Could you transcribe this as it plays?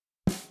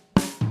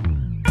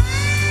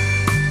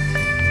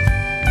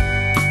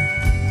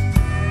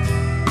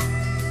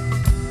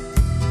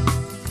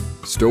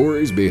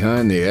stories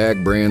behind the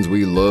ag brands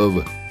we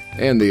love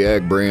and the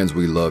ag brands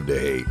we love to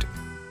hate.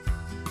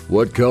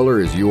 What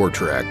color is your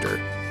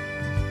tractor?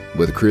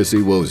 With Chrissy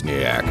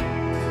Wozniak.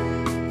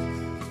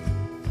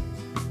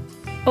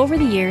 Over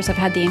the years, I've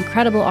had the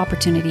incredible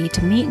opportunity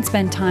to meet and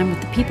spend time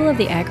with the people of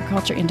the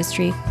agriculture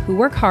industry who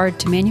work hard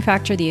to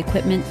manufacture the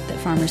equipment that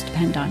farmers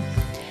depend on.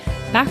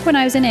 Back when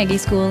I was in Aggie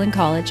school and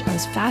college, I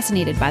was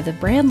fascinated by the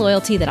brand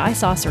loyalty that I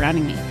saw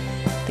surrounding me.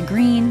 The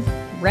green,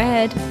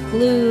 red,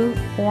 blue,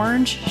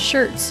 orange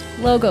shirts,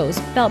 logos,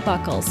 belt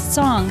buckles,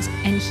 songs,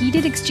 and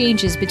heated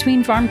exchanges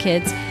between farm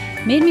kids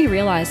made me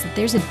realize that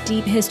there's a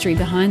deep history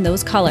behind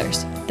those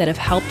colors that have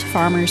helped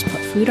farmers put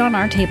food on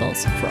our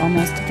tables for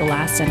almost the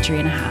last century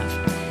and a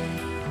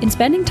half. In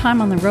spending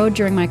time on the road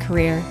during my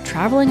career,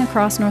 traveling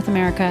across North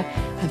America,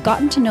 I've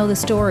gotten to know the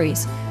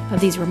stories of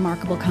these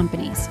remarkable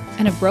companies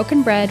and have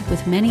broken bread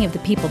with many of the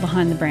people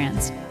behind the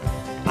brands.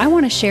 I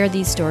want to share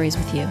these stories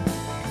with you.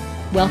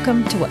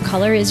 Welcome to What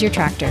Color Is Your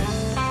Tractor?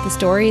 The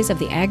stories of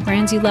the ag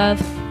brands you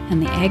love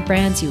and the ag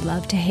brands you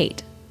love to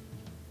hate.